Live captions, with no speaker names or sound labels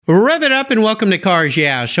Rev it up and welcome to Cars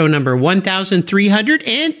Yeah, show number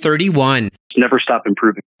 1331. Never stop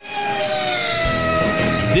improving.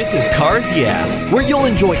 This is Cars Yeah, where you'll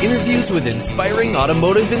enjoy interviews with inspiring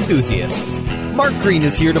automotive enthusiasts. Mark Green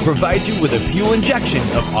is here to provide you with a fuel injection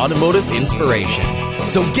of automotive inspiration.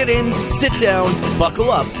 So get in, sit down, buckle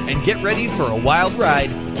up, and get ready for a wild ride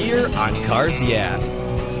here on Cars Yeah.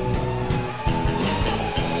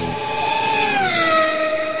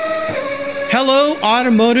 Hello,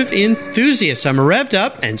 automotive enthusiasts. I'm revved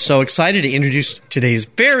up and so excited to introduce today's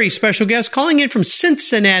very special guest, calling in from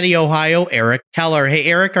Cincinnati, Ohio, Eric Keller. Hey,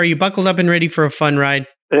 Eric, are you buckled up and ready for a fun ride?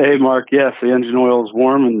 Hey, Mark. Yes, the engine oil is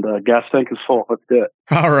warm and the gas tank is full. Let's do it.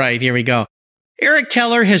 All right, here we go. Eric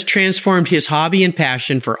Keller has transformed his hobby and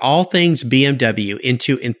passion for all things BMW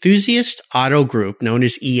into Enthusiast Auto Group, known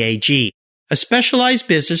as EAG, a specialized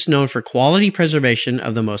business known for quality preservation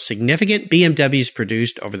of the most significant BMWs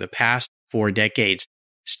produced over the past 4 decades.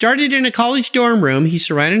 Started in a college dorm room, he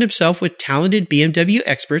surrounded himself with talented BMW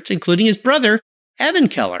experts, including his brother, Evan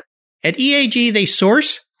Keller. At EAG, they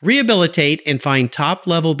source, rehabilitate, and find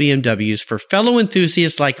top-level BMWs for fellow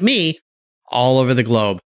enthusiasts like me all over the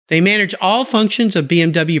globe. They manage all functions of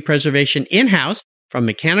BMW preservation in-house, from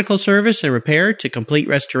mechanical service and repair to complete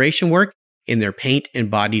restoration work in their paint and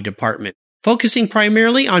body department. Focusing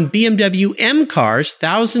primarily on BMW M cars,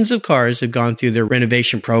 thousands of cars have gone through their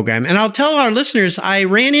renovation program. And I'll tell our listeners, I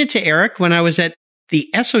ran into Eric when I was at the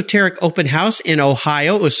Esoteric Open House in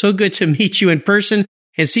Ohio. It was so good to meet you in person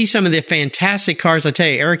and see some of the fantastic cars. I tell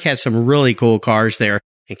you, Eric had some really cool cars there,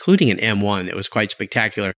 including an M1 that was quite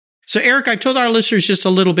spectacular. So Eric, I've told our listeners just a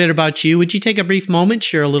little bit about you. Would you take a brief moment,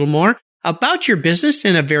 share a little more about your business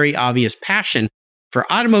and a very obvious passion for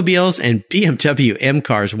automobiles and BMW M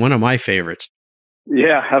cars, one of my favorites?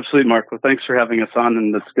 Yeah, absolutely, Mark. Well, thanks for having us on,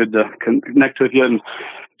 and it's good to connect with you and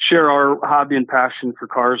share our hobby and passion for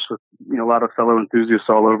cars with a lot of fellow enthusiasts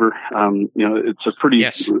all over. It's a pretty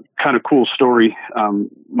kind of cool story.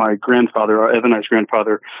 My grandfather, Evan and I's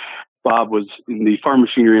grandfather, Bob, was in the farm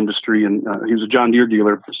machinery industry, and he was a John Deere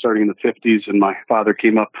dealer starting in the 50s, and my father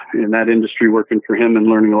came up in that industry working for him and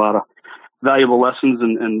learning a lot of valuable lessons,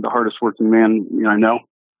 and the hardest working man I know.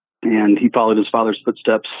 And he followed his father's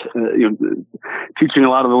footsteps, teaching a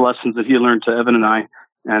lot of the lessons that he had learned to Evan and I.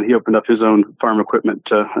 And he opened up his own farm equipment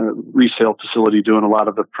resale facility, doing a lot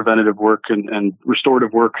of the preventative work and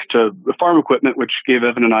restorative work to the farm equipment, which gave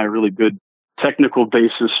Evan and I a really good technical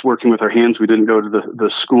basis working with our hands. We didn't go to the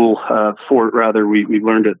school for it. Rather, we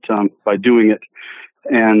learned it by doing it.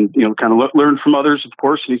 And, kind of learned from others, of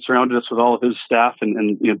course, and he surrounded us with all of his staff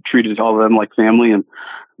and treated all of them like family. And,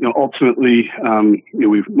 ultimately,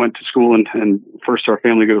 we went to school and forced our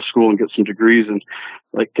family to go to school and get some degrees. And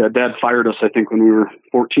Dad fired us, I think, when we were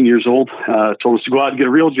 14 years old, told us to go out and get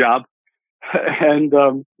a real job. And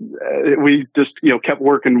we just, kept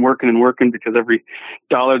working because every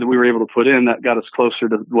dollar that we were able to put in, that got us closer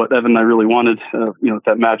to what Evan and I really wanted,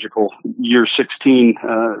 that magical year 16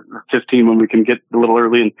 or 15 when we can get a little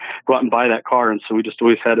early and go out and buy that car. And so we just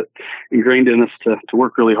always had it ingrained in us to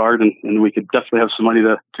work really hard, and we could definitely have some money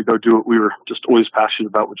to go do what we were just always passionate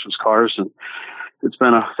about, which was cars. And it's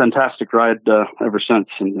been a fantastic ride ever since.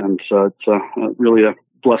 And so it's really a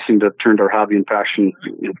blessing to turn our hobby and passion,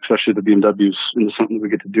 especially the BMWs, into something we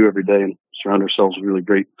get to do every day and surround ourselves with really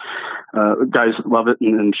great guys that love it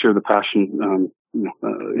and share the passion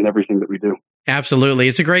in everything that we do. Absolutely.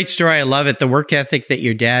 It's a great story. I love it. The work ethic that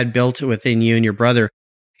your dad built within you and your brother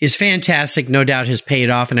is fantastic. No doubt has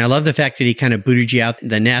paid off. And I love the fact that he kind of booted you out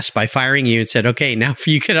the nest by firing you and said, okay, now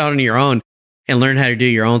for you get out on your own and learn how to do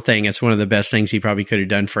your own thing. It's one of the best things he probably could have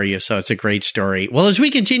done for you. So it's a great story. Well, as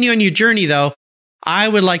we continue on your journey, though, I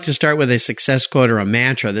would like to start with a success quote or a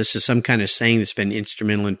mantra. This is some kind of saying that's been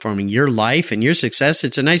instrumental in forming your life and your success.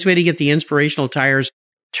 It's a nice way to get the inspirational tires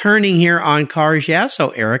turning here on Cars Yeah.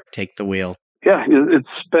 So Eric, take the wheel. Yeah,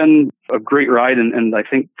 it's been a great ride. And I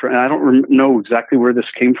think, I don't know exactly where this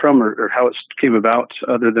came from or how it came about,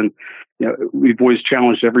 other than, we've always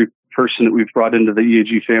challenged every person that we've brought into the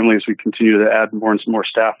EAG family as we continue to add more and more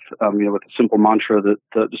staff, with a simple mantra that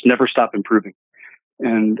just never stop improving.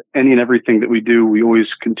 And any and everything that we do, we always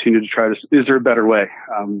continue to try to, is there a better way?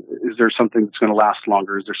 Is there something that's going to last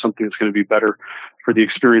longer? Is there something that's going to be better for the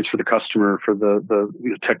experience for the customer, for the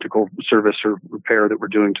technical service or repair that we're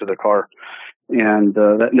doing to the car? And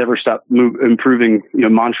that never stop improving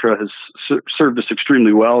mantra has served us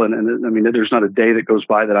extremely well. And I mean, there's not a day that goes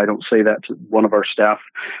by that I don't say that to one of our staff,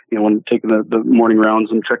 when taking the morning rounds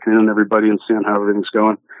and checking in on everybody and seeing how everything's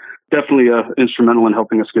going. Definitely instrumental in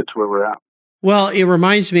helping us get to where we're at. Well, it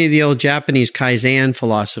reminds me of the old Japanese Kaizen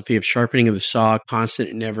philosophy of sharpening of the saw,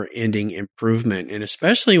 constant and never-ending improvement. And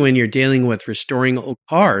especially when you're dealing with restoring old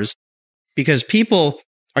cars, because people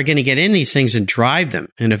are going to get in these things and drive them.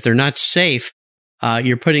 And if they're not safe,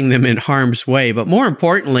 you're putting them in harm's way. But more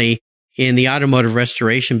importantly, in the automotive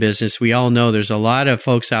restoration business, we all know there's a lot of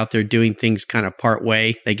folks out there doing things kind of part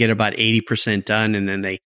way. They get about 80% done and then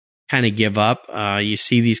they kind of give up. You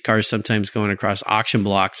see these cars sometimes going across auction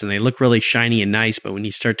blocks and they look really shiny and nice, but when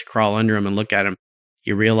you start to crawl under them and look at them,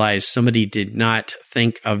 you realize somebody did not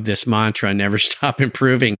think of this mantra, never stop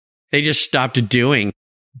improving. They just stopped doing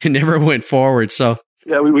and never went forward. So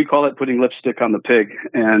yeah, we call it putting lipstick on the pig,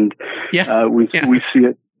 and we see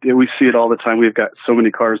it. We see it all the time. We've got so many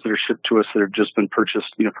cars that are shipped to us that have just been purchased,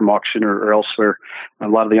 from auction or elsewhere. A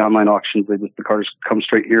lot of the online auctions, the cars come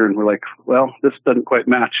straight here, and we're like, well, this doesn't quite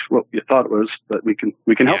match what you thought it was, but we can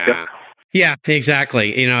help you. Yeah, exactly.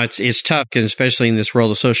 It's tough, because especially in this world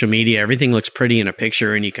of social media, everything looks pretty in a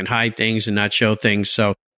picture, and you can hide things and not show things.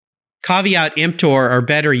 So caveat emptor, or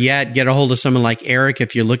better yet, get a hold of someone like Eric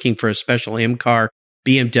if you're looking for a special M car,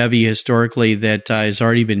 BMW historically, that has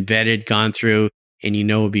already been vetted, gone through, and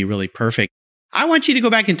would be really perfect. I want you to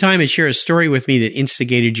go back in time and share a story with me that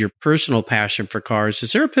instigated your personal passion for cars.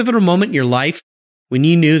 Is there a pivotal moment in your life when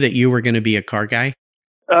you knew that you were going to be a car guy?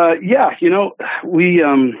 Yeah, we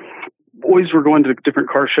always were going to different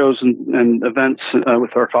car shows and events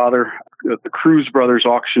with our father at the Cruz Brothers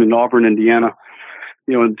auction in Auburn, Indiana.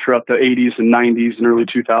 And throughout the 80s and 90s and early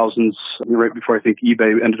 2000s, right before I think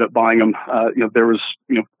eBay ended up buying them, there was,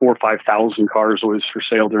 4,000 or 5,000 cars always for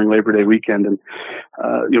sale during Labor Day weekend. And,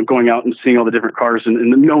 going out and seeing all the different cars and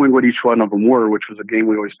knowing what each one of them were, which was a game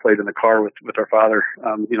we always played in the car with our father,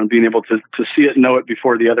 being able to see it and know it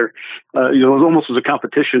before the other, it was almost as a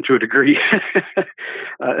competition to a degree.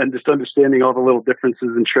 And just understanding all the little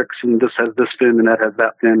differences and tricks, and this has this fin and that has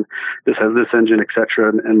that fin, this has this engine,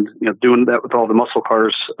 etc. And doing that with all the muscle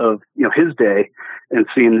cars of his day, and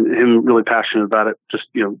seeing him really passionate about it, just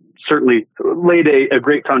certainly laid a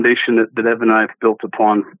great foundation that Evan and I have built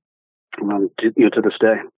upon to this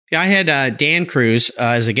day. Yeah, I had Dan Cruz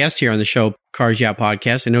as a guest here on the show, Cars Yeah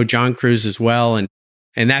podcast. I know John Cruz as well, and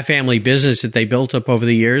that family business that they built up over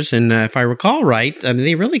the years. And if I recall right,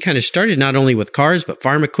 they really kind of started not only with cars, but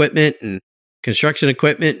farm equipment and construction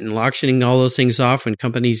equipment and auctioning all those things off when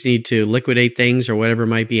companies need to liquidate things or whatever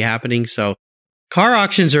might be happening. So car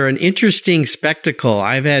auctions are an interesting spectacle.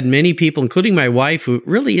 I've had many people, including my wife, who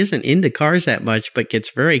really isn't into cars that much, but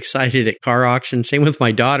gets very excited at car auctions. Same with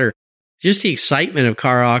my daughter. Just the excitement of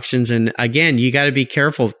car auctions. And again, you got to be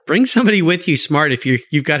careful. Bring somebody with you smart if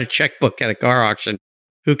you've got a checkbook at a car auction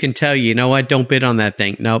who can tell you, what, don't bid on that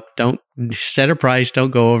thing. Nope, don't set a price.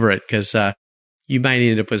 Don't go over it, because you might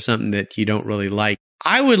end up with something that you don't really like.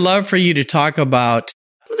 I would love for you to talk about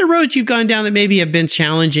the roads you've gone down that maybe have been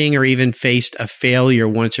challenging or even faced a failure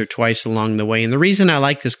once or twice along the way. And the reason I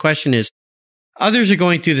like this question is others are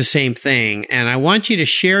going through the same thing. And I want you to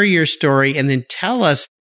share your story and then tell us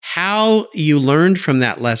how you learned from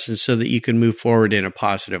that lesson so that you can move forward in a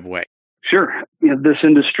positive way. Sure. This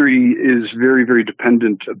industry is very, very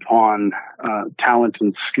dependent upon talent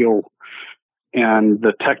and skill. And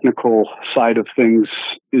the technical side of things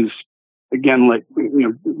is, again,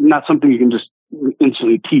 not something you can just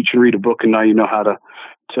instantly teach and read a book and now you know how to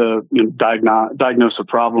diagnose a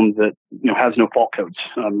problem that has no fault codes.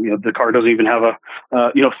 The car doesn't even have a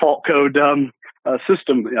fault code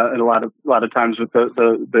system a lot of times with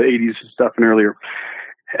the 80s stuff and earlier.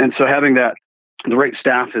 And so having the right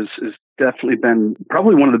staff is definitely been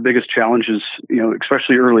probably one of the biggest challenges,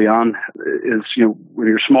 especially early on, is, when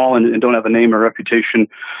you're small and don't have a name or reputation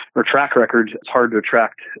or track record, it's hard to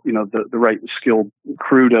attract, the right skilled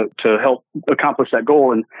crew to help accomplish that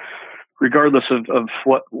goal. And regardless of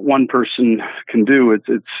what one person can do, it's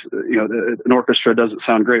an orchestra doesn't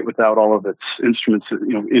sound great without all of its instruments,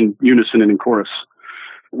 in unison and in chorus.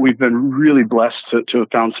 We've been really blessed to have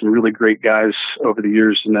found some really great guys over the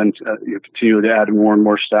years, and then continue to add more and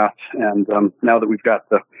more staff. And now that we've got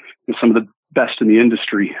some of the best in the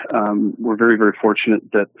industry, we're very, very fortunate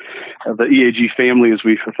that the EAG family, as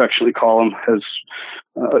we affectionately call them, has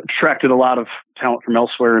attracted a lot of talent from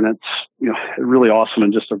elsewhere, and it's really awesome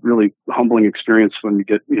and just a really humbling experience when you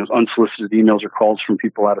get unsolicited emails or calls from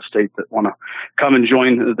people out of state that want to come and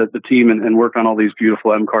join the team and work on all these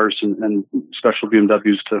beautiful M cars and special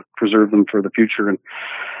BMWs to preserve them for the future. And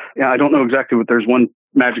I don't know exactly what there's one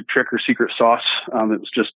magic trick or secret sauce. It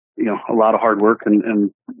was just a lot of hard work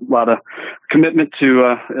and a lot of commitment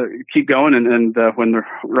to keep going. And when the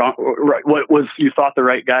wrong, what was you thought the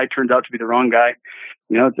right guy turned out to be the wrong guy.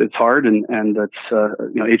 It's hard and it's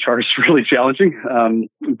HR is really challenging.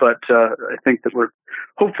 But I think that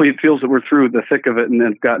hopefully it feels that we're through the thick of it and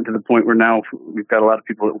have gotten to the point where now we've got a lot of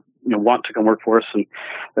people that want to come work for us, and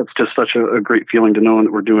that's just such a great feeling to know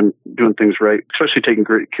that we're doing things right, especially taking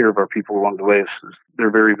great care of our people along the way.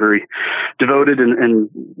 They're very, very devoted and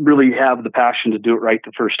really have the passion to do it right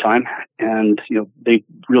the first time, and they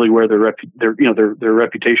really wear their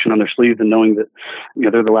reputation on their sleeve, and knowing that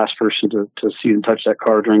they're the last person to see and touch that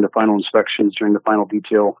car during the final inspections, during the final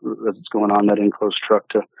detail as it's going on that enclosed truck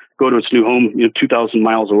to go to its new home, 2,000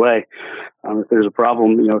 miles away. If there's a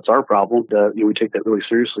problem, it's our problem. We take that really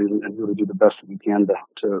seriously and really do the best that we can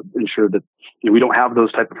to ensure that we don't have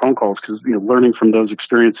those type of phone calls, because learning from those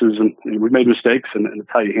experiences and we've made mistakes and it's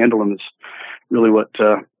how you handle them is really what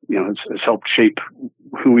has helped shape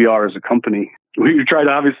who we are as a company. We try to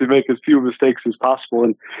obviously make as few mistakes as possible,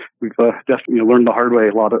 and we've definitely learned the hard way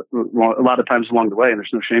a lot of times along the way, and there's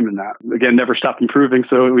no shame in that. Again, never stop improving,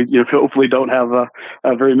 so we hopefully don't have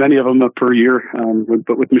very many of them per year.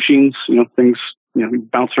 But with machines, things we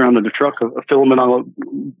bounce around in the truck. A filament on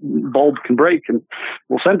a bulb can break, and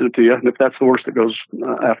we'll send it to you. And if that's the worst that goes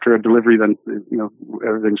after a delivery, then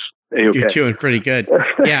everything's A-okay. You're doing pretty good.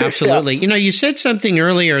 Yeah, absolutely. Yeah. You said something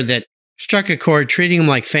earlier that struck a chord, treating them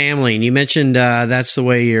like family. And you mentioned that's the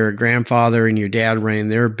way your grandfather and your dad ran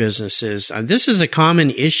their businesses. This is a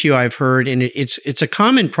common issue I've heard, and it's a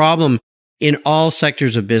common problem in all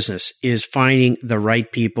sectors of business, is finding the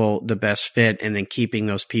right people, the best fit, and then keeping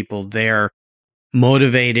those people there,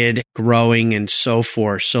 motivated, growing, and so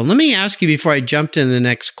forth. So let me ask you before I jump to the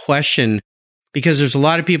next question, because there's a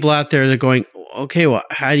lot of people out there that are going, okay, well,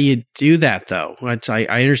 how do you do that though? I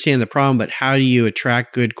understand the problem, but how do you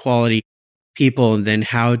attract good quality people, and then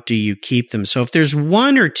how do you keep them? So if there's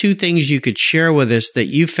one or two things you could share with us that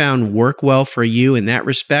you found work well for you in that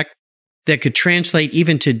respect that could translate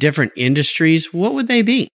even to different industries, what would they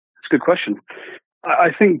be? That's a good question. I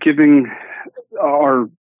think giving our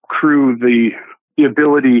crew the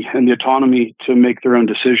ability and the autonomy to make their own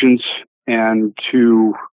decisions and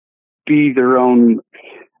to be their own,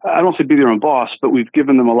 I don't say be their own boss, but we've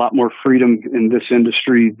given them a lot more freedom in this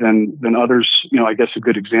industry than others. I guess a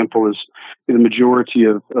good example is the majority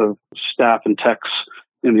of staff and techs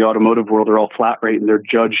in the automotive world are all flat rate, and they're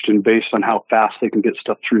judged and based on how fast they can get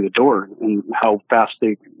stuff through the door, and how fast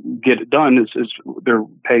they get it done is their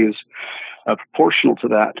pay is proportional to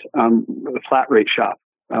that. A flat rate shop.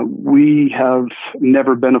 We have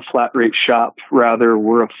never been a flat rate shop. Rather,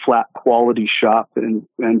 we're a flat quality shop and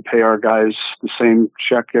pay our guys the same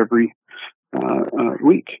check every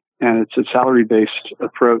week. And it's a salary-based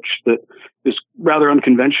approach that is rather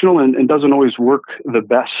unconventional and doesn't always work the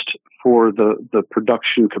best for the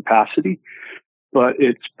production capacity, but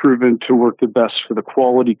it's proven to work the best for the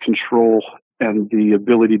quality control and the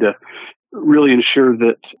ability to really ensure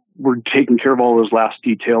that we're taking care of all those last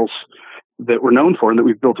details that we're known for and that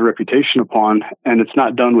we've built a reputation upon. And it's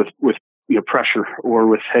not done with pressure or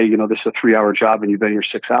with, hey, this is a 3-hour job and you've been here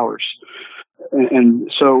 6 hours.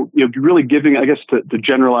 And so, really giving, I guess to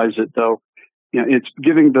generalize it though, it's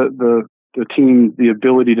giving the team the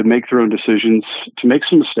ability to make their own decisions, to make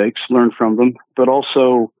some mistakes, learn from them, but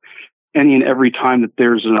also any and every time that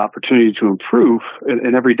there's an opportunity to improve,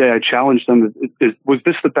 and every day I challenge them, was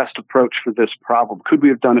this the best approach for this problem? Could we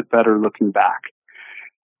have done it better looking back?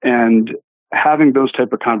 And having those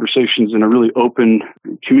type of conversations in a really open,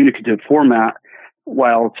 communicative format,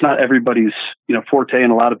 while it's not everybody's, forte,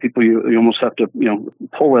 and a lot of people, you almost have to,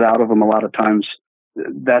 pull it out of them a lot of times,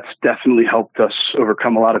 that's definitely helped us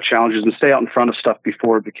overcome a lot of challenges and stay out in front of stuff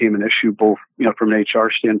before it became an issue, both, from an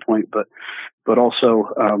HR standpoint, but also,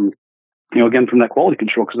 again, from that quality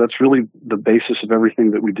control, because that's really the basis of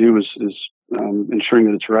everything that we do is ensuring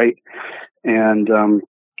that it's right. And,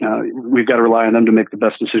 we've got to rely on them to make the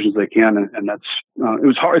best decisions they can. And that's, it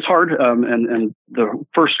was hard. It's hard. And the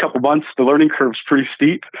first couple months, the learning curve's pretty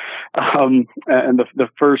steep. And the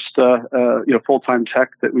first, full-time tech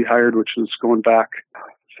that we hired, which was going back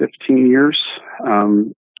 15 years,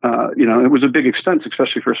 it was a big expense,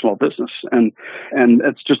 especially for a small business. And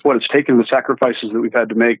it's just what it's taken, the sacrifices that we've had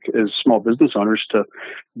to make as small business owners to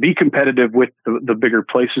be competitive with the bigger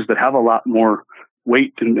places that have a lot more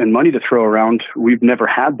weight and money to throw around. We've never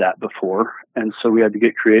had that before. And so we had to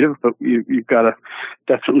get creative, but you've got to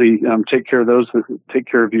definitely take care of those that take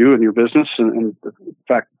care of you and your business. And the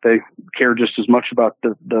fact that they care just as much about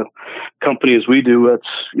the company as we do, it's,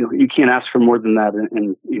 you can't ask for more than that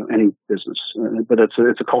in any business. But it's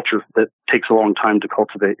a culture that takes a long time to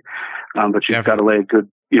cultivate. But you've got to lay a good,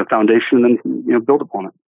 foundation and then, build upon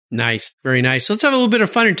it. Nice. Very nice. Let's have a little bit of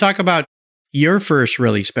fun and talk about your first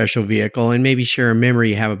really special vehicle and maybe share a memory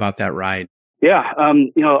you have about that ride. Yeah.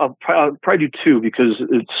 I'll probably do two because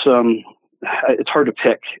it's hard to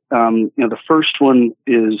pick. The first one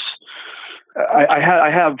is, I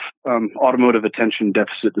have automotive attention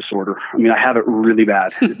deficit disorder. I mean, I have it really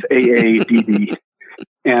bad. It's AADD.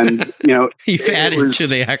 And, you've added to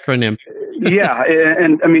the acronym. Yeah.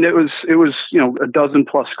 And I mean, it was, a dozen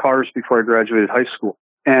plus cars before I graduated high school.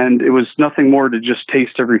 And it was nothing more to just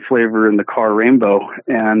taste every flavor in the car rainbow.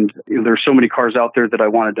 And there were so many cars out there that I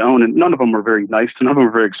wanted to own, and none of them were very nice, none of them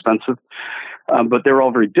were very expensive, but they were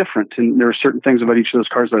all very different. And there were certain things about each of those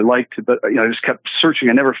cars that I liked, but I just kept searching.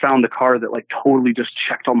 I never found the car that like totally just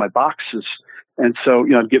checked all my boxes. And so,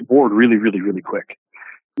 I'd get bored really, really, really quick.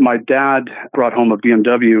 My dad brought home a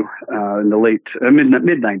BMW in the late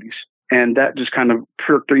mid-90s. And that just kind of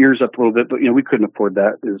perked our ears up a little bit, but we couldn't afford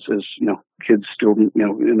that as kids still in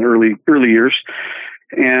the early years.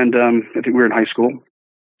 And I think we were in high school,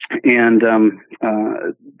 and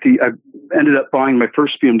I ended up buying my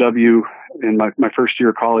first BMW in my first year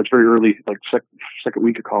of college, very early, like second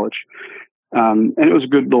week of college. And it was a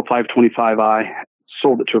good little 525i.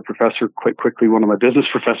 Sold it to a professor quite quickly. One of my business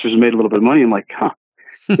professors made a little bit of money. I'm like,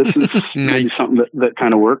 this is maybe something that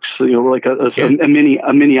kind of works, like a mini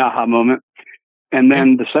aha moment. And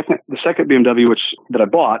then the second BMW, that I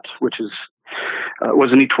bought, which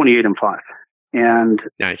was an E28 M5. And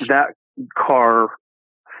that car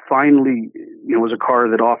finally, was a car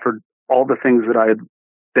that offered all the things that I had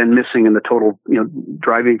been missing in the total,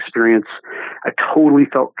 driving experience. I totally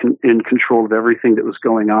felt in control of everything that was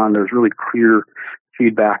going on. There was really clear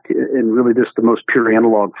feedback in really just the most pure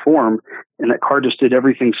analog form. And that car just did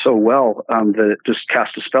everything so well that it just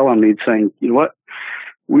cast a spell on me, saying, you know what,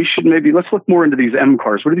 we should let's look more into these M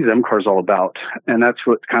cars. What are these M cars all about? And that's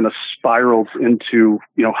what kind of spiraled into,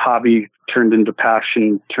 hobby, turned into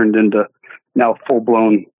passion, turned into now full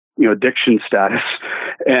blown, addiction status.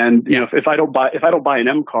 And, if I don't buy an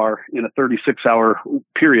M car in a 36-hour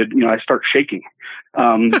period, I start shaking.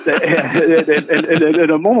 And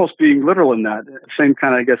I'm almost being literal in that. Same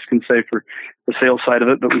kind of, I guess, can say for the sales side of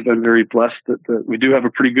it, but we've been very blessed that we do have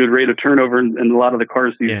a pretty good rate of turnover in a lot of the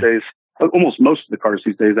cars these days. Almost most of the cars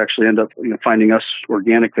these days actually end up, finding us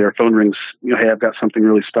organically. Our phone rings, hey, I've got something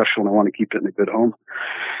really special and I want to keep it in a good home.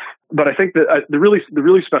 But I think that the really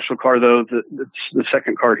special car, though, that's the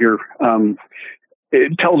second car here,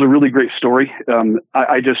 it tells a really great story.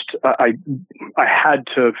 I had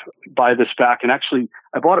to buy this back, and actually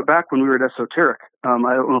I bought it back when we were at Esoteric. I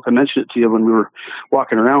don't know if I mentioned it to you when we were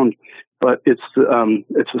walking around, but it's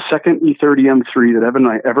the second E30 M3 that Evan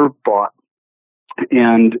and I ever bought.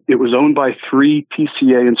 And it was owned by 3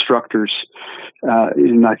 PCA instructors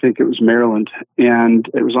in, I think it was Maryland. And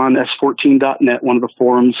it was on S14.net, one of the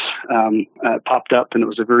forums popped up, and it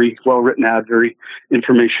was a very well-written ad, very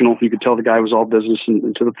informational. You could tell the guy was all business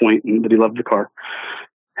and to the point, and that he loved the car.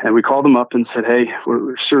 And we called him up and said, hey,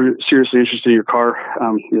 we're seriously interested in your car.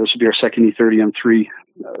 This will be our second E30 M3.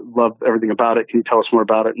 Love everything about it. Can you tell us more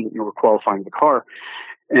about it? And we're qualifying the car.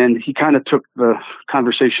 And he kind of took the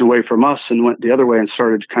conversation away from us and went the other way and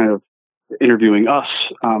started kind of interviewing us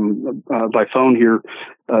by phone here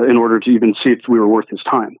in order to even see if we were worth his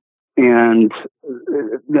time. And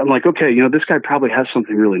I'm like, okay, this guy probably has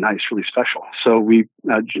something really nice, really special. So we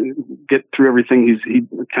get through everything. He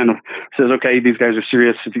kind of says, okay, these guys are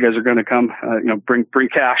serious. If you guys are going to come, bring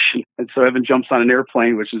cash. And so Evan jumps on an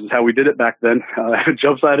airplane, which is how we did it back then. Evan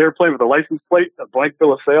jumps on an airplane with a license plate, a blank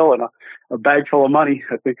bill of sale, and a bag full of money.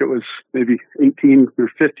 I think it was maybe $18,000 or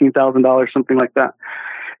 $15,000, something like that.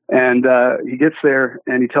 And he gets there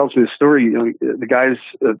and he tells me the story. The guys.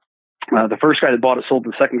 The first guy that bought it sold to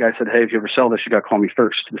the second guy, said, hey, if you ever sell this, you got to call me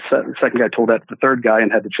first. The second guy told that to the third guy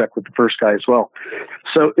and had to check with the first guy as well.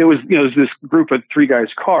 So it was, it was this group of 3 guys'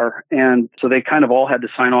 car. And so they kind of all had to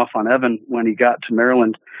sign off on Evan when he got to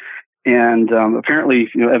Maryland. And apparently,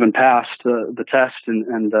 Evan passed the test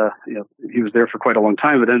and he was there for quite a long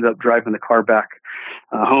time, but ended up driving the car back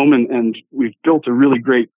home. And we've built a really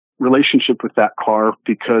great relationship with that car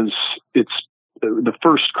because it's the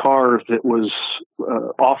first car that was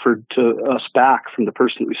offered to us back from the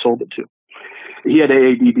person that we sold it to. He had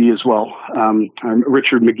AADD as well.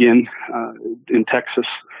 Richard McGinn in Texas.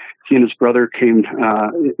 he and his brother came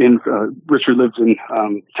Richard lives in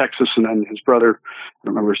Texas, and then his brother, I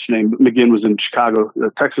don't remember his name, but McGinn was in Chicago. The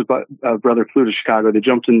Texas brother flew to Chicago. They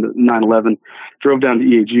jumped in the 911, drove down to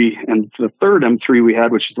EAG, and the third M3 we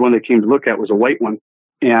had, which is the one they came to look at, was a white one.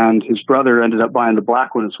 And his brother ended up buying the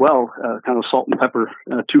black one as well, kind of salt and pepper,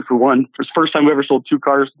 2 for 1. It was the first time we ever sold 2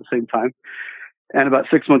 cars at the same time. And about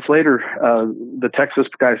 6 months later, the Texas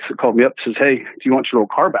guy called me up and says, "Hey, do you want your old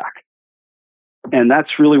car back?" And that's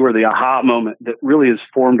really where the aha moment that really has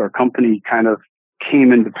formed our company kind of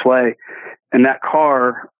came into play. And that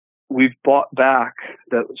car we've bought back.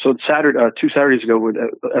 So Saturday, 2 Saturdays ago with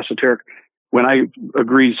Esoteric, when I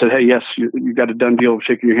agreed, said, "Hey, yes, you got a done deal,"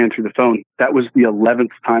 shaking your hand through the phone. That was the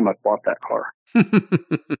 11th time I bought that car.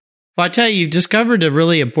 Well, I tell you, you've discovered a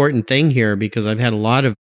really important thing here, because I've had a lot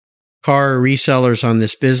of car resellers on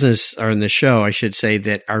this business, or in the show, I should say,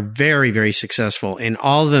 that are very, very successful. And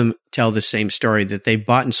all of them tell the same story, that they've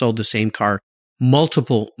bought and sold the same car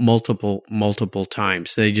multiple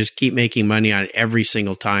times. They just keep making money on it every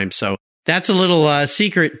single time. So that's a little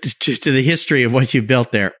secret to the history of what you've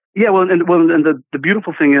built there. Yeah, and the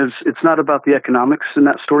beautiful thing is, it's not about the economics in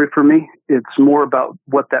that story for me. It's more about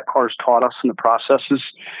what that car's taught us, and the processes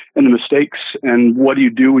and the mistakes, and what do you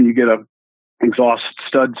do when you get a exhaust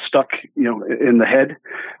stud stuck, in the head.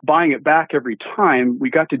 Buying it back every time,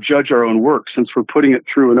 we got to judge our own work. Since we're putting it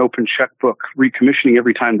through an open checkbook, recommissioning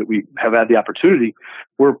every time that we have had the opportunity,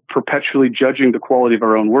 we're perpetually judging the quality of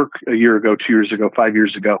our own work a year ago, 2 years ago, 5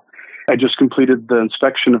 years ago. I just completed the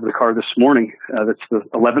inspection of the car this morning. That's the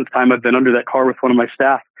 11th time I've been under that car with one of my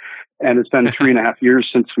staff. And it's been 3.5 years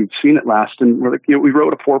since we've seen it last. And we're like, we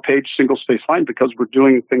wrote a 4-page single-space line because we're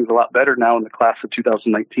doing things a lot better now in the class of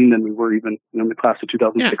 2019 than we were even in the class of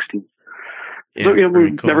 2016. Yeah, so,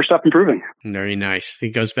 we cool. Never stop improving. Very nice.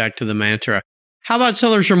 It goes back to the mantra. How about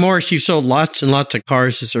seller's remorse? You've sold lots and lots of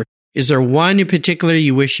cars. Is there one in particular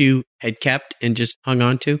you wish you had kept and just hung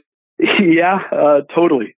on to? Yeah,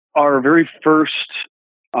 totally. Our very first,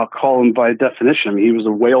 I'll call him by definition, he was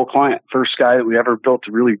a whale client. First guy that we ever built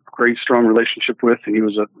a really great, strong relationship with. And he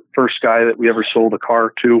was the first guy that we ever sold a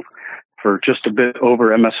car to for just a bit over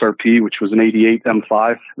MSRP, which was an 88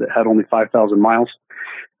 M5 that had only 5,000 miles.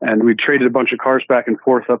 And we traded a bunch of cars back and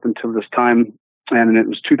forth up until this time. And it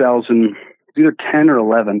was 2000, either 10 or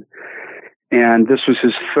 11. And this was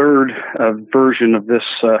his third version of this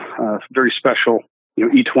very special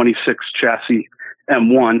E26 chassis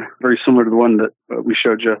M1, very similar to the one that we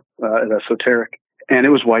showed you at Esoteric. And it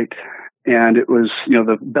was white. And it was,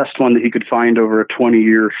 the best one that he could find over a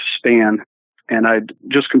 20-year span. And I'd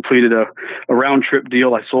just completed a round trip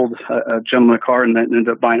deal. I sold a gentleman a car and then ended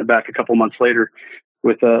up buying it back a couple months later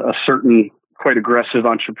with a certain quite aggressive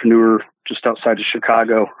entrepreneur just outside of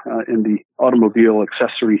Chicago in the automobile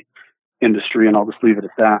accessory industry. And I'll just leave it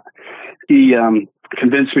at that. He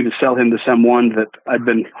convinced me to sell him this M1 that I'd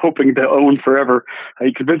been hoping to own forever.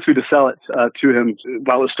 He convinced me to sell it to him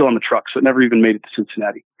while it was still on the truck. So it never even made it to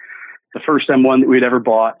Cincinnati. The first M1 that we'd ever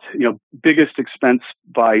bought, biggest expense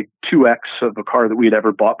by 2x of a car that we'd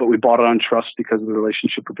ever bought, but we bought it on trust because of the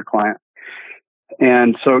relationship with the client.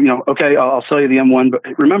 And so, okay, I'll sell you the M1, but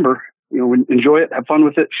remember, enjoy it, have fun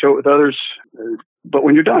with it, show it with others. But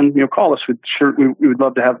when you're done, call us. We would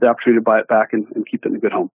love to have the opportunity to buy it back and keep it in a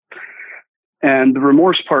good home. And the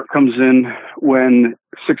remorse part comes in when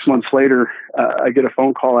 6 months later, I get a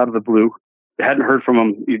phone call out of the blue. I hadn't heard from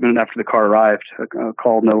him even after the car arrived. A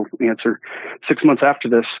call, no answer. 6 months after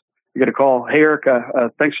this, I get a call. "Hey, Eric,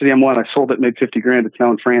 thanks for the M1. I sold it, made $50,000. It's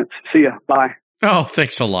now in France. See ya. Bye." Oh,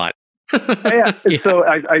 thanks a lot. Yeah. Yeah. So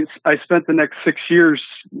I spent the next 6 years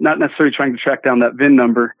not necessarily trying to track down that VIN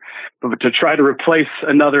number, but to try to replace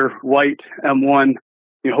another white M1,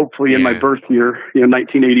 hopefully in my birth year,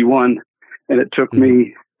 1981. And it took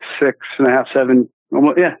me 7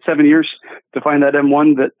 years to find that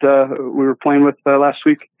M1 that we were playing with last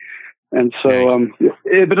week. And so, nice.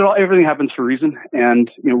 Everything happens for a reason.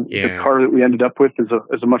 And, the car that we ended up with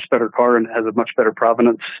is a much better car and has a much better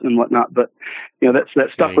provenance and whatnot. But, that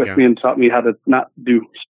stuck with me and taught me how to not do,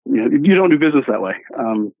 you don't do business that way.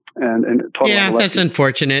 And that's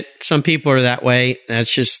unfortunate. Some people are that way.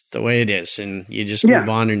 That's just the way it is. And you just move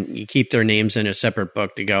on and you keep their names in a separate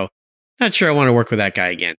book to go, not sure I want to work with that guy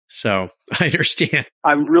again. So I understand.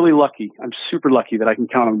 I'm really lucky. I'm super lucky that I can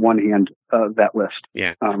count on one hand that list.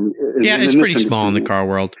 Yeah. It's pretty small in the car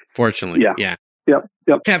world, fortunately. Yeah.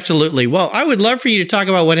 Yep. Absolutely. Well, I would love for you to talk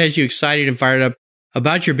about what has you excited and fired up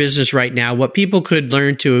about your business right now, what people could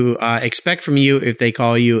learn to expect from you if they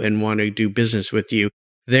call you and want to do business with you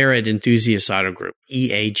there at Enthusiast Auto Group,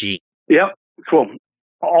 EAG. Yep. Cool.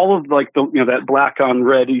 all of like that black on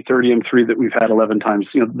red E30 M3 that we've had 11 times,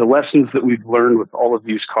 the lessons that we've learned with all of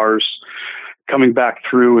these cars coming back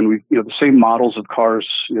through, and we, the same models of cars,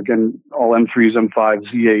 again, all M3s, M5s,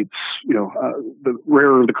 Z8s, the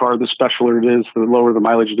rarer the car, the specialer it is, the lower the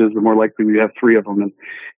mileage it is, the more likely we have 3 of them. And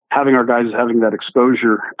having our guys having that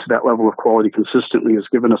exposure to that level of quality consistently has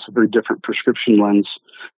given us a very different prescription lens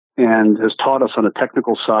and has taught us on the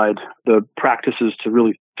technical side the practices to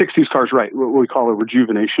really fix these cars right, what we call a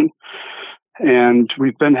rejuvenation. And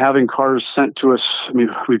we've been having cars sent to us. I mean,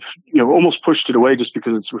 we've almost pushed it away just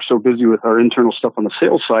because we're so busy with our internal stuff on the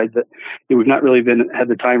sales side that we've not really had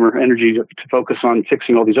the time or energy to focus on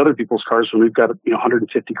fixing all these other people's cars when we've got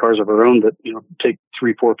 150 cars of our own that take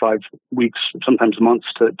 3, 4, 5 weeks, sometimes months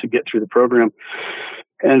to get through the program.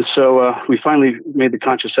 And so we finally made the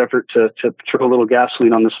conscious effort to throw a little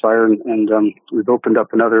gasoline on this fire, and we've opened up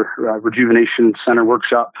another rejuvenation center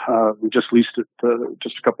workshop. We just leased it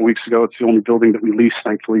just a couple of weeks ago. It's the only building that we lease,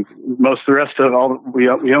 thankfully. Most of the rest of all we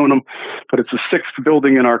own them, but it's the 6th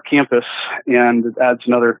building in our campus, and it adds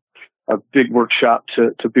a big workshop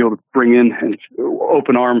to be able to bring in and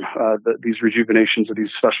open arm these rejuvenations of these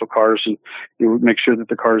special cars, and make sure that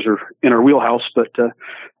the cars are in our wheelhouse, but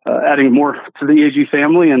adding more to the AG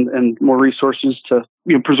family and more resources to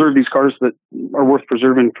preserve these cars that are worth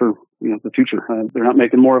preserving for the future. They're not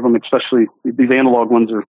making more of them, especially these analog ones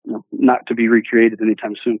are not to be recreated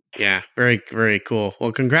anytime soon. Yeah, very, very cool.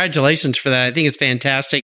 Well, congratulations for that. I think it's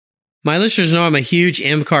fantastic. My listeners know I'm a huge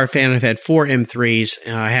M-car fan. I've had 4 M3s.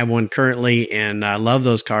 I have one currently, and I love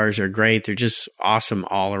those cars. They're great. They're just awesome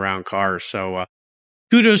all-around cars. So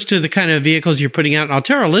kudos to the kind of vehicles you're putting out. And I'll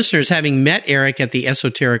tell our listeners, having met Eric at the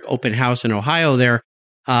Esoteric Open House in Ohio there,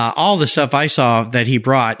 all the stuff I saw that he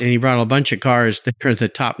brought, and he brought a bunch of cars that are the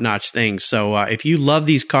top-notch things. So if you love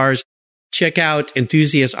these cars, check out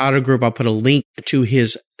Enthusiast Auto Group. I'll put a link to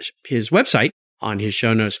his website on his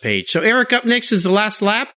show notes page. So Eric, up next is the last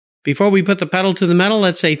lap. Before we put the pedal to the metal,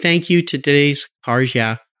 let's say thank you to today's Cars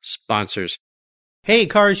Yeah sponsors. Hey,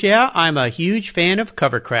 Cars Yeah, I'm a huge fan of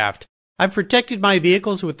Covercraft. I've protected my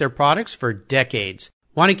vehicles with their products for decades.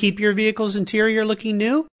 Want to keep your vehicle's interior looking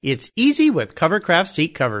new? It's easy with Covercraft seat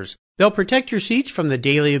covers. They'll protect your seats from the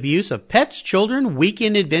daily abuse of pets, children,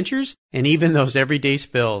 weekend adventures, and even those everyday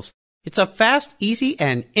spills. It's a fast, easy,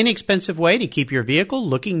 and inexpensive way to keep your vehicle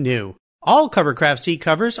looking new. All Covercraft seat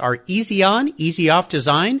covers are easy on, easy off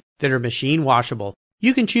design that are machine washable.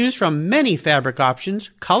 You can choose from many fabric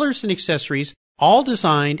options, colors, and accessories, all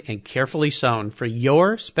designed and carefully sewn for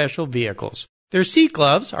your special vehicles. Their seat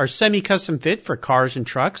gloves are semi-custom fit for cars and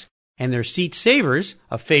trucks, and their seat savers,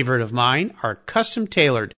 a favorite of mine, are custom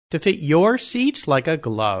tailored to fit your seats like a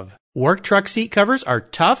glove. Work truck seat covers are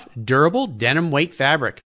tough, durable, denim weight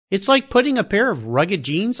fabric. It's like putting a pair of rugged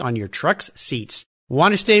jeans on your truck's seats.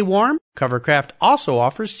 Want to stay warm? Covercraft also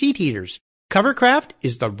offers seat heaters. Covercraft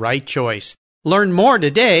is the right choice. Learn more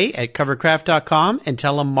today at covercraft.com and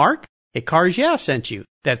tell them Mark at Cars Yeah sent you.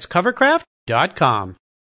 That's covercraft.com.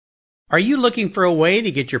 Are you looking for a way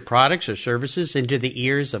to get your products or services into the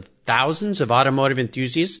ears of thousands of automotive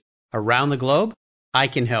enthusiasts around the globe? I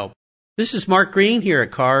can help. This is Mark Green here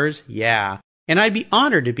at Cars Yeah, and I'd be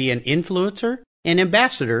honored to be an influencer and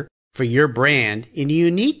ambassador for your brand in a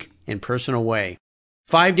unique and personal way.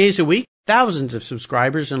 5 days a week, thousands of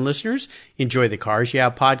subscribers and listeners enjoy the Cars Yeah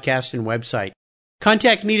podcast and website.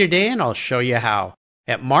 Contact me today and I'll show you how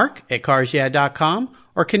at mark@carsyeah.com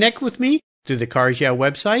or connect with me through the Cars Yeah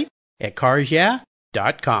website at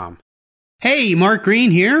carsyeah.com. Hey, Mark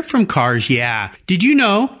Green here from Cars Yeah. Did you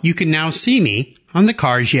know you can now see me on the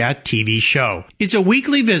Cars Yeah TV show? It's a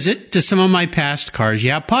weekly visit to some of my past Cars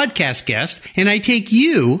Yeah podcast guests, and I take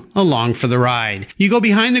you along for the ride. You go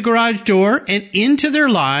behind the garage door and into their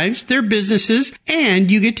lives, their businesses,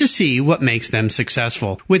 and you get to see what makes them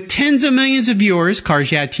successful. With tens of millions of viewers,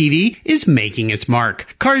 Cars Yeah TV is making its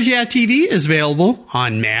mark. Cars Yeah TV is available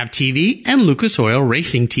on MAV TV and Lucas Oil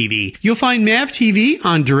Racing TV. You'll find MAV TV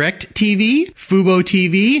on DirecTV, Fubo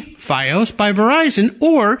TV, Fios by Verizon,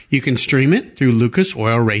 or you can stream it through Lucas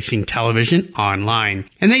Oil Racing Television online.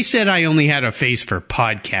 And they said I only had a face for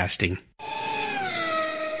podcasting.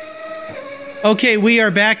 Okay, we are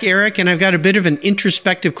back, Eric, and I've got a bit of an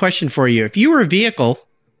introspective question for you. If you were a vehicle,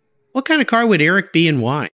 what kind of car would Eric be and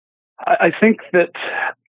why? I think that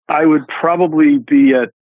I would probably be a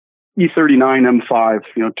E39 M5,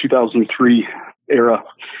 2003 era,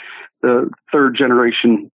 the 3rd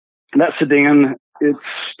generation. And that sedan,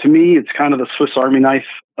 to me, it's kind of the Swiss Army knife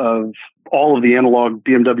of all of the analog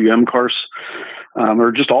BMW M cars.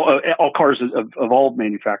 or just all cars of all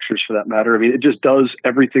manufacturers for that matter. I mean, it just does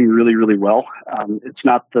everything really, really well. It's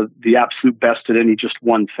not the absolute best at any just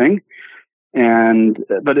one thing.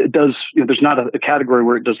 But it does, there's not a category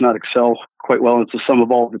where it does not excel quite well. It's the sum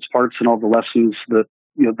of all of its parts and all the lessons that,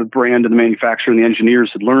 the brand and the manufacturer and the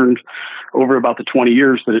engineers had learned over about the 20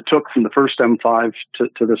 years that it took from the first M5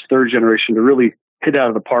 to this third generation to really hit out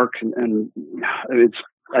of the park. And it's,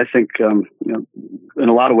 I think, in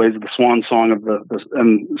a lot of ways, the swan song of the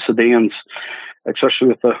sedans, especially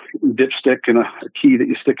with the dipstick and a key that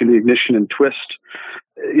you stick in the ignition and twist.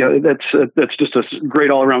 That's just a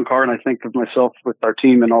great all around car. And I think of myself with our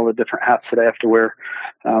team and all the different hats that I have to wear,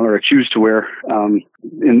 or I choose to wear,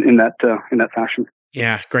 in that fashion.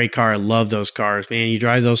 Yeah, great car. I love those cars, man. You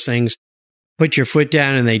drive those things, put your foot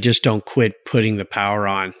down, and they just don't quit putting the power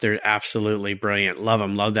on. They're absolutely brilliant. Love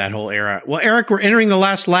them. Love that whole era. Well, Eric, we're entering the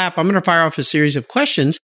last lap. I'm going to fire off a series of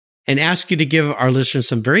questions and ask you to give our listeners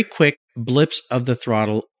some very quick blips of the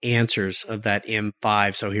throttle answers of that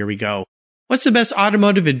M5. So here we go. What's the best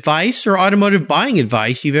automotive advice or automotive buying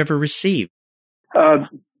advice you've ever received?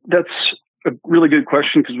 That's a really good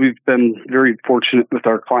question, because we've been very fortunate with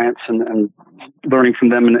our clients and learning from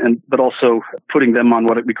them, but also putting them on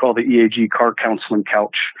what we call the EAG car counseling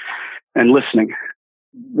couch and listening.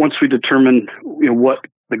 Once we determine what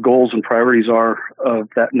the goals and priorities are of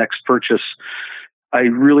that next purchase, I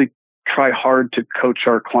really try hard to coach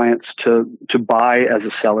our clients to buy as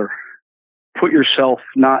a seller. Put yourself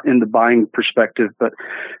not in the buying perspective, but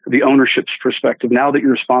the ownership's perspective. Now that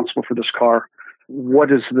you're responsible for this car, what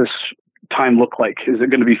does this time look like? Is it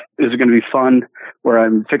going to be fun where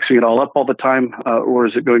I'm fixing it all up all the time? Or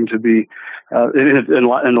is it going to be, and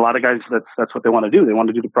a lot of guys, that's what they want to do. They want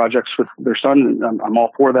to do the projects with their son. And I'm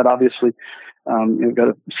all for that, obviously. I've got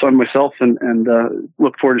a son myself and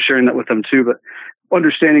look forward to sharing that with them too. But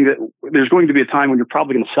understanding that there's going to be a time when you're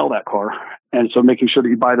probably going to sell that car. And so making sure that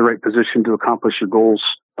you buy the right position to accomplish your goals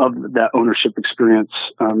of that ownership experience,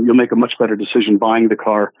 you'll make a much better decision buying the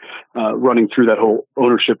car, running through that whole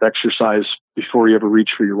ownership exercise before you ever reach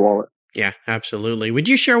for your wallet. Yeah, absolutely. Would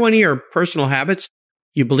you share one of your personal habits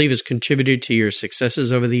you believe has contributed to your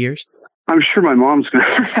successes over the years? I'm sure my mom's going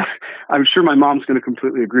to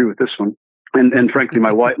completely agree with this one. And frankly,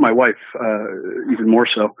 my wife, even more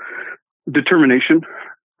so. Determination.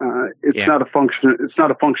 It's not a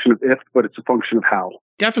function of if, but it's a function of how.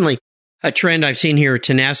 Definitely a trend I've seen here: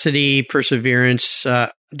 tenacity, perseverance,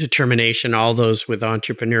 determination, all those with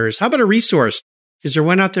entrepreneurs. How about a resource? Is there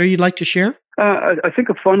one out there you'd like to share? I think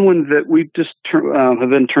a fun one that we just have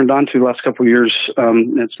been turned on to the last couple of years.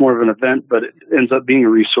 It's more of an event, but it ends up being a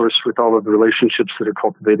resource with all of the relationships that are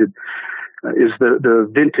cultivated. Is the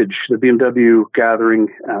Vintage, the BMW gathering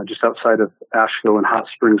just outside of Asheville in Hot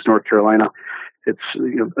Springs, North Carolina. It's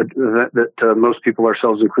an event that most people,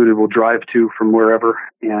 ourselves included, will drive to from wherever,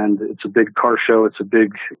 and it's a big car show. It's a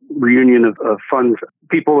big reunion of fun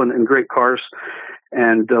people and great cars.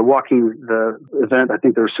 And walking the event, I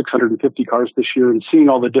think there were 650 cars this year, and seeing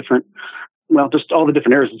all the different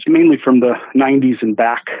eras. It's mainly from the 90s and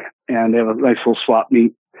back, and they have a nice little swap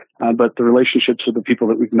meet. But the relationships with the people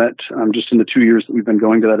that we've met just in the 2 years that we've been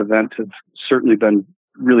going to that event have certainly been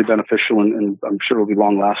really beneficial, and I'm sure will be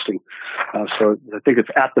long lasting. So I think it's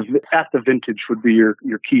at the Vintage would be your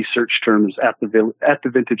key search term, is at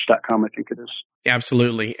thevintage.com. I think it is.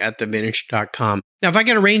 Absolutely, at thevintage.com. Now, if I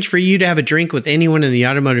could arrange for you to have a drink with anyone in the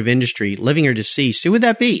automotive industry, living or deceased, who would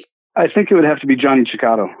that be? I think it would have to be Johnny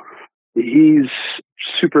Ciccato. He's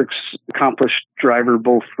super accomplished driver,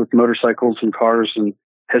 both with motorcycles and cars, and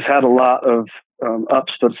has had a lot of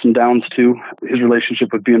ups, but some downs too. His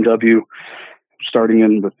relationship with BMW, starting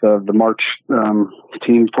in with the March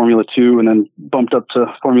team, Formula 2, and then bumped up to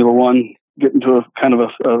Formula 1, getting to a kind of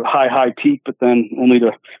a high peak, but then only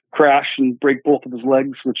to crash and break both of his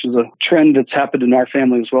legs, which is a trend that's happened in our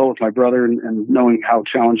family as well with my brother, and knowing how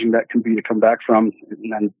challenging that can be to come back from.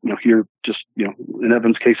 And then, here just, in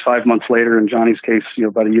Evan's case, 5 months later, in Johnny's case,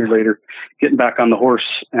 about a year later, getting back on the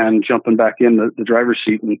horse and jumping back in the driver's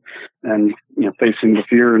seat and facing the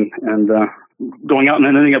fear and going out and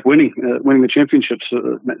ending up winning the championships,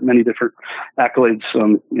 many different accolades,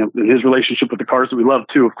 in his relationship with the cars that we love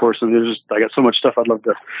too, of course. And I got so much stuff I'd love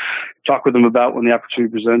to talk with him about when the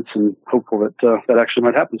opportunity presents, and hopeful that that actually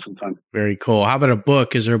might happen sometime. Very cool. How about a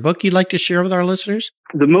book? Is there a book you'd like to share with our listeners?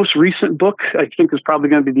 The most recent book, I think, is probably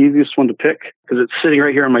going to be the easiest one to pick, because it's sitting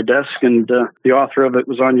right here on my desk, and the author of it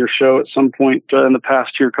was on your show at some point in the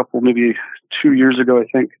past year, maybe 2 years ago, I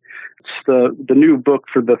think. It's the new book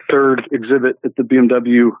for the third exhibit at the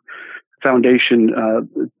BMW Foundation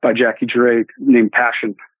by Jackie Jure, named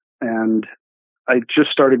Passion. And I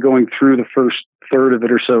just started going through the first third of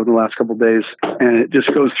it or so in the last couple of days, and it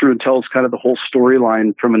just goes through and tells kind of the whole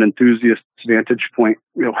storyline from an enthusiast's vantage point,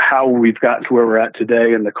 how we've gotten to where we're at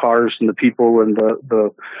today, and the cars and the people and the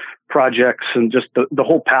projects, and just the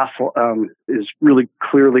whole path is really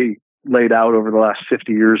clearly laid out over the last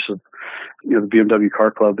 50 years of the BMW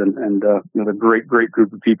Car Club and the great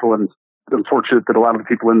group of people. And I'm fortunate that a lot of the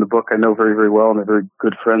people in the book I know very, very well, and they're very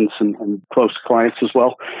good friends and close clients as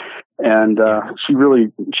well. And she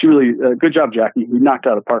really, good job, Jackie. You knocked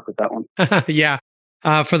out of the park with that one. Yeah.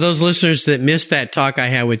 For those listeners that missed that talk I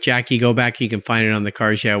had with Jackie, go back. You can find it on the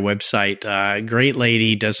Cars Yeah website. Great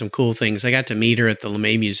lady, does some cool things. I got to meet her at the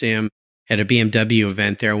LeMay Museum at a BMW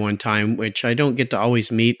event there one time, which I don't get to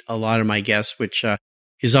always meet a lot of my guests, which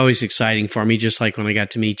is always exciting for me, just like when I got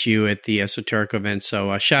to meet you at the Esoteric event.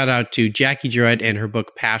 So shout out to Jackie Jarrett and her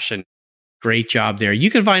book, Passion. Great job there. You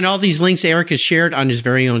can find all these links Eric has shared on his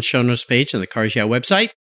very own show notes page on the Cars Yeah website.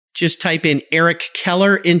 Just type in Eric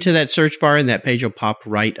Keller into that search bar and that page will pop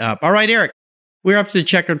right up. All right, Eric, we're up to the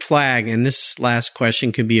checkered flag. And this last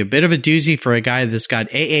question could be a bit of a doozy for a guy that's got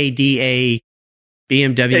AADA,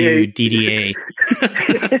 BMW, DDA.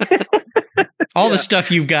 All the stuff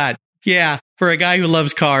you've got. Yeah, for a guy who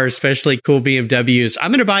loves cars, especially cool BMWs. I'm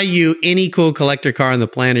going to buy you any cool collector car on the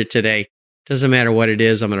planet today. Doesn't matter what it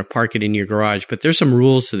is. I'm going to park it in your garage. But there's some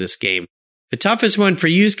rules to this game. The toughest one for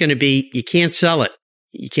you is going to be you can't sell it.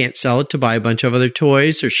 You can't sell it to buy a bunch of other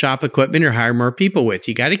toys or shop equipment or hire more people with.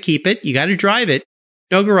 You got to keep it. You got to drive it.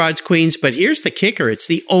 No garage queens. But here's the kicker. It's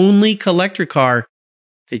the only collector car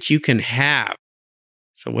that you can have.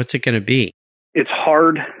 So what's it going to be? It's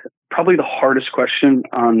hard. Probably the hardest question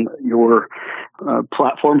on your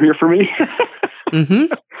platform here for me.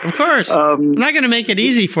 Mm-hmm. Of course. I'm not going to make it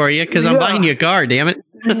easy for you because I'm buying you a car, damn it.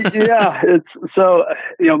 Yeah. It's so,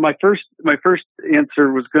 my first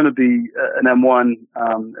answer was going to be an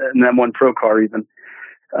M1 Pro car even.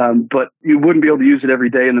 But you wouldn't be able to use it every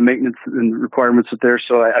day, and the maintenance and requirements are there.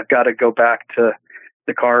 So I've got to go back to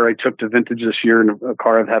the car I took to Vintage this year, and a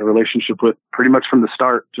car I've had a relationship with pretty much from the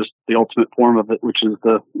start, just the ultimate form of it, which is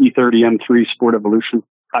the E30 M3 Sport Evolution.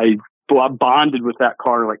 I bonded with that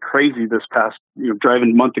car like crazy this past,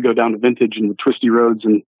 driving a month ago down to Vintage and the twisty roads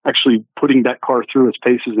and actually putting that car through its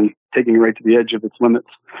paces and taking it right to the edge of its limits.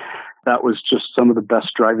 That was just some of the best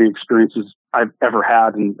driving experiences I've ever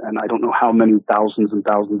had. And I don't know how many thousands and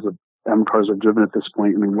thousands of M cars I've driven at this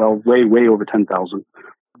point. I mean, well, way over 10,000.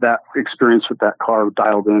 That experience with that car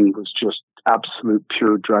dialed in was just absolute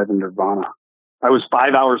pure driving nirvana. I was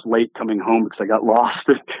 5 hours late coming home because I got lost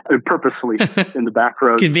purposely in the back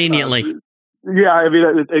roads. Conveniently. Yeah, I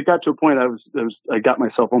mean, it got to a point I got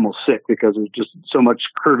myself almost sick because it was just so much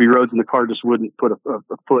curvy roads and the car just wouldn't put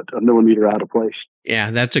a millimeter out of place. Yeah,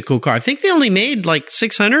 that's a cool car. I think they only made like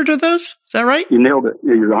 600 of those. Is that right? You nailed it.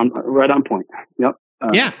 Yeah, you're right on point. Yep.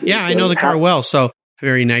 Yeah, I know the car well. So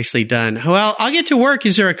very nicely done. Well, I'll get to work.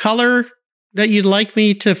 Is there a color that you'd like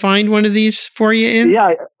me to find one of these for you in?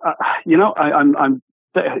 Yeah, I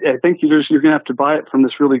think you're going to have to buy it from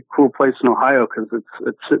this really cool place in Ohio because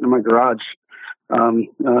it's sitting in my garage. So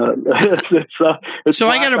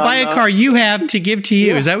I got to buy a car you have to give to you.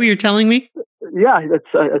 Yeah. Is that what you're telling me? Yeah,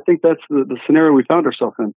 I think that's the scenario we found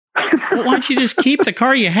ourselves in. Well, why don't you just keep the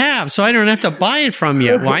car you have so I don't have to buy it from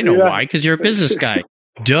you? Well, I know why, because you're a business guy.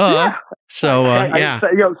 Duh. Yeah. So, yeah.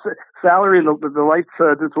 Salary and the lights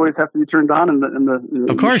just always have to be turned on, and the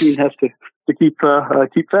of course machine has to keep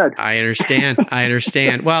fed. I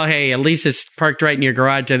understand. Well, hey, at least it's parked right in your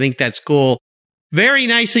garage. I think that's cool. Very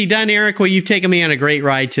nicely done, Eric. Well, you've taken me on a great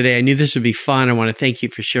ride today. I knew this would be fun. I want to thank you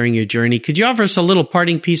for sharing your journey. Could you offer us a little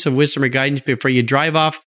parting piece of wisdom or guidance before you drive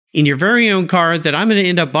off in your very own car that I'm going to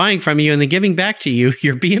end up buying from you and then giving back to you,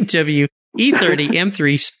 your BMW E30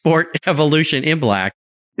 M3 Sport Evolution in black?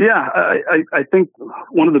 Yeah, I think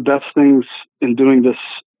one of the best things in doing this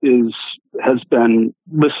has been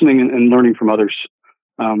listening and learning from others.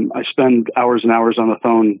 I spend hours and hours on the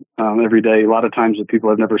phone every day, a lot of times with people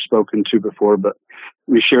I've never spoken to before, but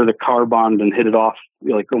we share the car bond and hit it off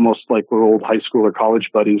almost like we're old high school or college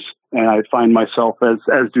buddies. And I find myself, as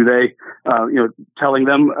do they, telling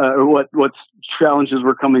them what challenges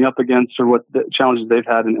we're coming up against or what the challenges they've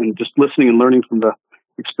had, and just listening and learning from the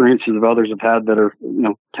experiences of others have had that are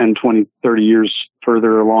 10, 20, 30 years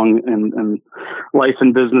further along in life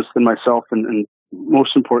and business than myself, and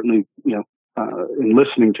most importantly, in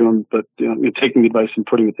listening to them, but taking advice and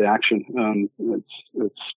putting it to action.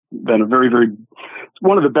 It's been a very, very,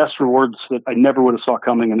 one of the best rewards that I never would have saw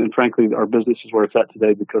coming, and frankly, our business is where it's at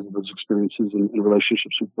today because of those experiences and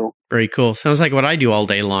relationships we've built. Very cool. Sounds like what I do all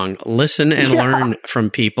day long. Listen and learn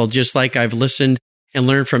from people, just like I've listened and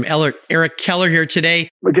learn from Eric Keller here today.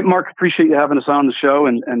 Again, Mark, appreciate you having us on the show.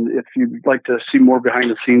 And if you'd like to see more behind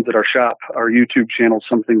the scenes at our shop, our YouTube channel is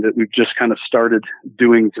something that we've just kind of started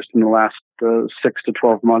doing just in the last 6 to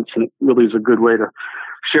 12 months. And it really is a good way to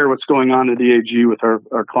share what's going on at EAG with our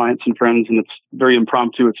clients and friends. And it's very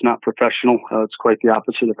impromptu. It's not professional. It's quite the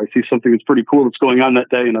opposite. If I see something that's pretty cool that's going on that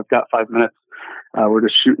day and I've got 5 minutes, we're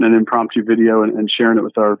just shooting an impromptu video and sharing it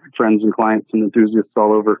with our friends and clients and enthusiasts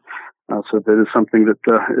all over. So if it is something that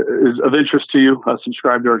is of interest to you,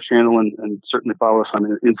 subscribe to our channel and certainly follow us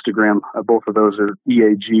on Instagram. Both of those are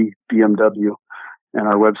EAG BMW, and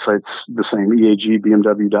our website's the same,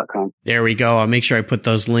 eagbmw.com. There we go. I'll make sure I put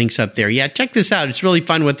those links up there. Yeah, check this out. It's really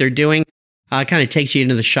fun what they're doing. Kind of takes you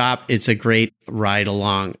into the shop. It's a great ride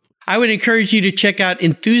along. I would encourage you to check out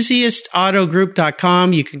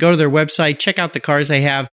enthusiastautogroup.com. You can go to their website, check out the cars they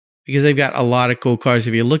have, because they've got a lot of cool cars.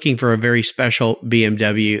 If you're looking for a very special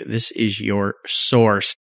BMW, this is your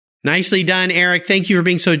source. Nicely done, Eric. Thank you for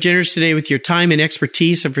being so generous today with your time and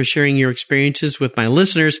expertise and for sharing your experiences with my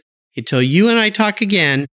listeners. Until you and I talk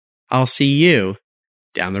again, I'll see you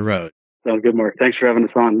down the road. Sounds good, Mark. Thanks for having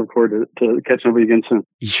us on. Look forward to catching up with you again soon.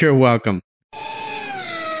 You're welcome.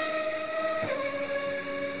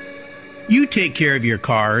 You take care of your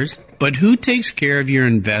cars, but who takes care of your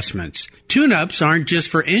investments? Tune-ups aren't just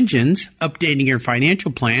for engines. Updating your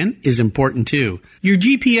financial plan is important too. Your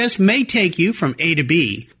GPS may take you from A to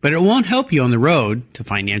B, but it won't help you on the road to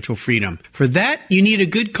financial freedom. For that, you need a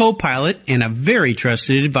good co-pilot and a very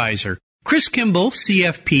trusted advisor. Chris Kimball,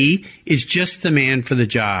 CFP, is just the man for the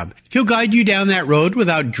job. He'll guide you down that road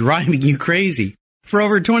without driving you crazy. For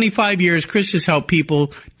over 25 years, Chris has helped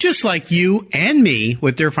people just like you and me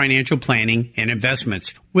with their financial planning and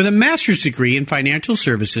investments. With a master's degree in financial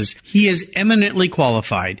services, he is eminently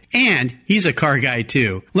qualified, and he's a car guy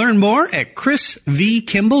too. Learn more at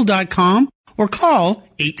chrisvkimball.com or call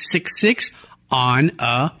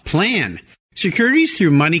 866-ON-A-PLAN. Securities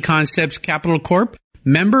through Money Concepts Capital Corp.,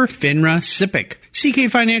 member FINRA SIPC. CK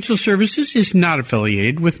Financial Services is not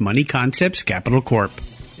affiliated with Money Concepts Capital Corp.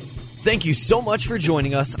 Thank you so much for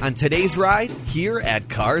joining us on today's ride here at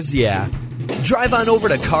Cars Yeah. Drive on over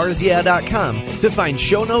to carsyeah.com to find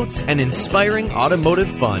show notes and inspiring automotive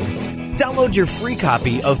fun. Download your free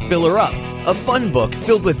copy of Filler Up, a fun book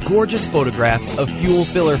filled with gorgeous photographs of fuel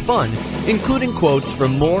filler fun, including quotes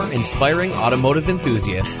from more inspiring automotive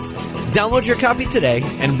enthusiasts. Download your copy today,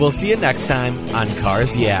 and we'll see you next time on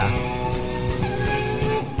Cars Yeah.